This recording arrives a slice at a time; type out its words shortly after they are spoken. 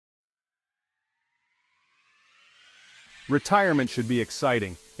Retirement should be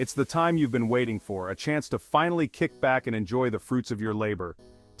exciting. It's the time you've been waiting for, a chance to finally kick back and enjoy the fruits of your labor.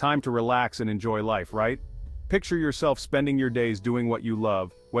 Time to relax and enjoy life, right? Picture yourself spending your days doing what you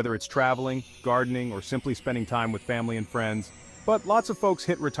love, whether it's traveling, gardening, or simply spending time with family and friends. But lots of folks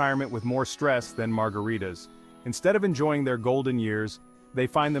hit retirement with more stress than margaritas. Instead of enjoying their golden years, they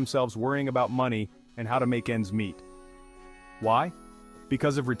find themselves worrying about money and how to make ends meet. Why?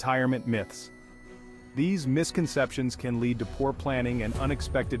 Because of retirement myths. These misconceptions can lead to poor planning and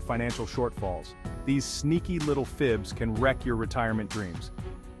unexpected financial shortfalls. These sneaky little fibs can wreck your retirement dreams.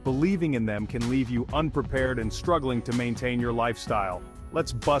 Believing in them can leave you unprepared and struggling to maintain your lifestyle.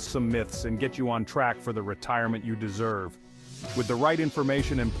 Let's bust some myths and get you on track for the retirement you deserve. With the right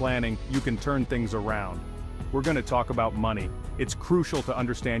information and planning, you can turn things around. We're going to talk about money. It's crucial to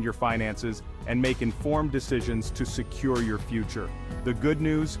understand your finances and make informed decisions to secure your future. The good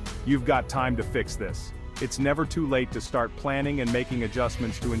news, you've got time to fix this. It's never too late to start planning and making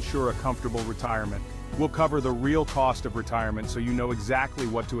adjustments to ensure a comfortable retirement. We'll cover the real cost of retirement so you know exactly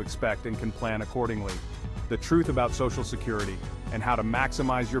what to expect and can plan accordingly. The truth about Social Security and how to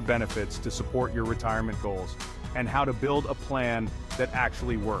maximize your benefits to support your retirement goals, and how to build a plan that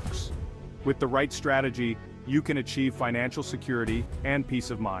actually works. With the right strategy, you can achieve financial security and peace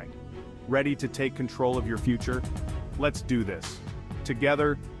of mind. Ready to take control of your future? Let's do this.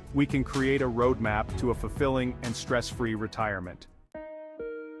 Together, we can create a roadmap to a fulfilling and stress-free retirement.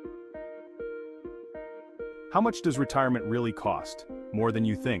 How much does retirement really cost? More than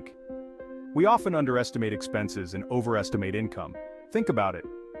you think. We often underestimate expenses and overestimate income. Think about it.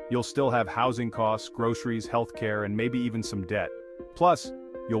 You'll still have housing costs, groceries, healthcare, and maybe even some debt. Plus,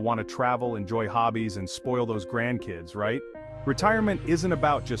 you'll want to travel, enjoy hobbies, and spoil those grandkids, right? Retirement isn't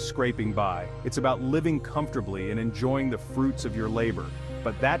about just scraping by. It's about living comfortably and enjoying the fruits of your labor.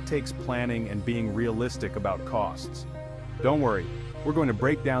 But that takes planning and being realistic about costs. Don't worry, we're going to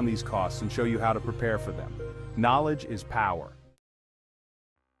break down these costs and show you how to prepare for them. Knowledge is power.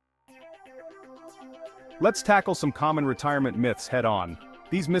 Let's tackle some common retirement myths head-on.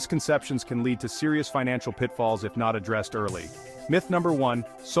 These misconceptions can lead to serious financial pitfalls if not addressed early. Myth number 1,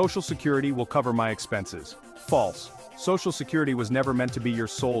 Social Security will cover my expenses. False. Social Security was never meant to be your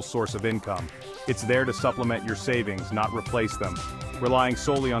sole source of income. It's there to supplement your savings, not replace them. Relying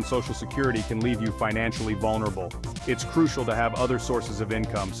solely on Social Security can leave you financially vulnerable. It's crucial to have other sources of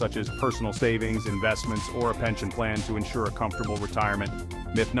income, such as personal savings, investments, or a pension plan to ensure a comfortable retirement.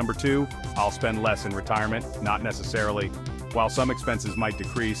 Myth number 2, I'll spend less in retirement. Not necessarily. While some expenses might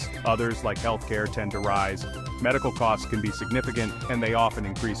decrease, others, like healthcare, tend to rise. Medical costs can be significant, and they often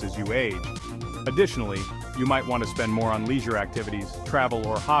increase as you age. Additionally, you might want to spend more on leisure activities, travel,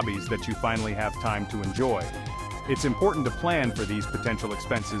 or hobbies that you finally have time to enjoy. It's important to plan for these potential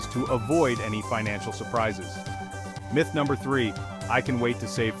expenses to avoid any financial surprises. Myth number 3, I can wait to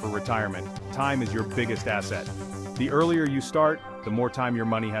save for retirement. Time is your biggest asset. The earlier you start, the more time your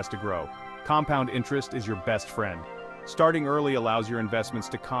money has to grow. Compound interest is your best friend. Starting early allows your investments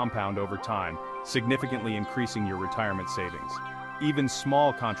to compound over time, significantly increasing your retirement savings. Even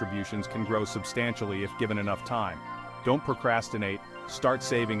small contributions can grow substantially if given enough time. Don't procrastinate, start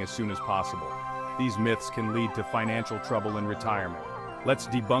saving as soon as possible. These myths can lead to financial trouble in retirement. Let's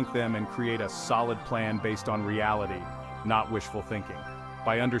debunk them and create a solid plan based on reality, not wishful thinking.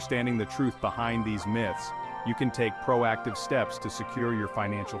 By understanding the truth behind these myths, you can take proactive steps to secure your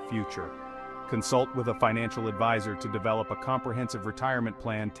financial future. Consult with a financial advisor to develop a comprehensive retirement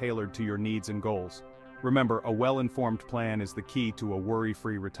plan tailored to your needs and goals. Remember, a well-informed plan is the key to a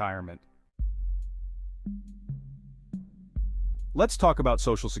worry-free retirement. Let's talk about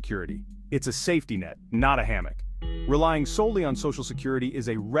Social Security. It's a safety net, not a hammock. Relying solely on Social Security is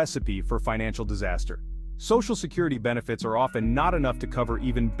a recipe for financial disaster. Social Security benefits are often not enough to cover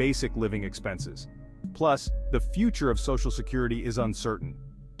even basic living expenses. Plus, the future of Social Security is uncertain.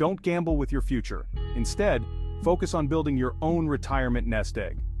 Don't gamble with your future. Instead, focus on building your own retirement nest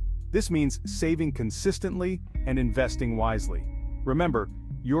egg. This means saving consistently and investing wisely. Remember,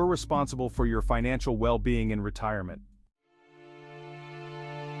 you're responsible for your financial well-being in retirement.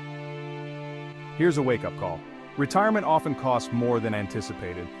 Here's a wake-up call. Retirement often costs more than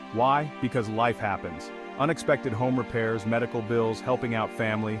anticipated. Why? Because life happens. Unexpected home repairs, medical bills, helping out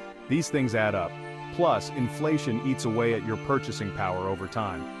family, these things add up. Plus, inflation eats away at your purchasing power over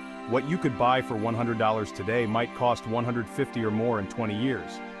time. What you could buy for $100 today might cost $150 or more in 20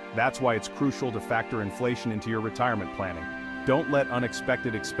 years. That's why it's crucial to factor inflation into your retirement planning. Don't let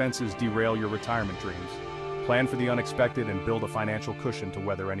unexpected expenses derail your retirement dreams. Plan for the unexpected and build a financial cushion to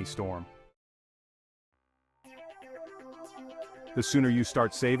weather any storm. The sooner you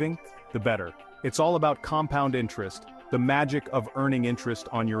start saving, the better. It's all about compound interest. The magic of earning interest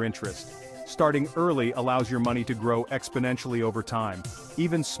on your interest. Starting early allows your money to grow exponentially over time.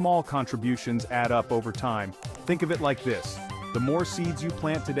 Even small contributions add up over time. Think of it like this. The more seeds you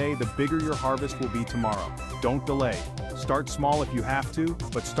plant today, the bigger your harvest will be tomorrow. Don't delay. Start small if you have to,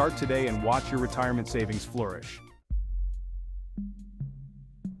 but start today and watch your retirement savings flourish.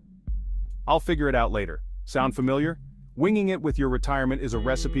 I'll figure it out later. Sound familiar? Winging it with your retirement is a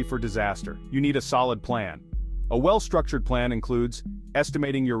recipe for disaster. You need a solid plan. A well-structured plan includes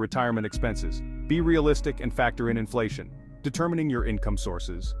estimating your retirement expenses. Be realistic and factor in inflation. Determining your income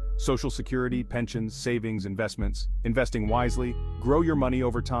sources. Social security, pensions, savings, investments. Investing wisely. Grow your money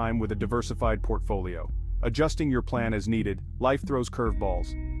over time with a diversified portfolio. Adjusting your plan as needed. Life throws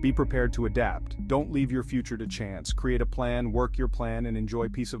curveballs. Be prepared to adapt. Don't leave your future to chance. Create a plan, work your plan, and enjoy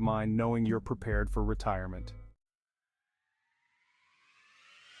peace of mind knowing you're prepared for retirement.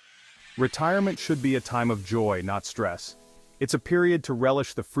 Retirement should be a time of joy, not stress. It's a period to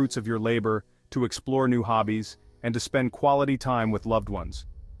relish the fruits of your labor, to explore new hobbies, and to spend quality time with loved ones.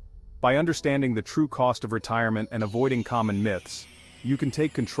 By understanding the true cost of retirement and avoiding common myths, you can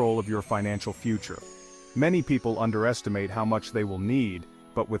take control of your financial future. Many people underestimate how much they will need,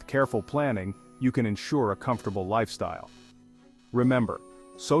 but with careful planning, you can ensure a comfortable lifestyle. Remember,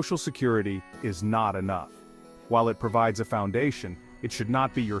 Social Security is not enough. While it provides a foundation, it should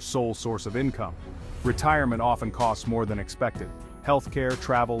not be your sole source of income. Retirement often costs more than expected. Healthcare,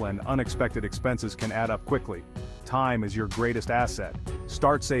 travel, and unexpected expenses can add up quickly. Time is your greatest asset.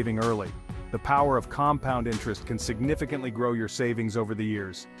 Start saving early. The power of compound interest can significantly grow your savings over the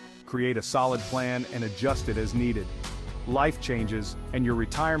years. Create a solid plan and adjust it as needed. Life changes, and your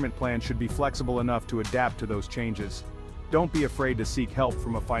retirement plan should be flexible enough to adapt to those changes. Don't be afraid to seek help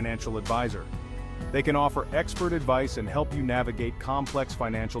from a financial advisor. They can offer expert advice and help you navigate complex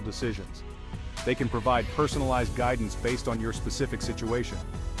financial decisions. They can provide personalized guidance based on your specific situation.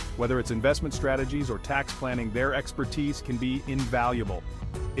 Whether it's investment strategies or tax planning, their expertise can be invaluable.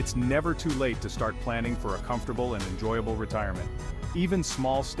 It's never too late to start planning for a comfortable and enjoyable retirement. Even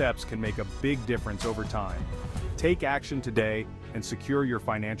small steps can make a big difference over time. Take action today and secure your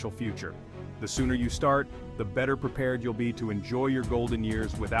financial future. The sooner you start, the better prepared you'll be to enjoy your golden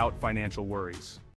years without financial worries.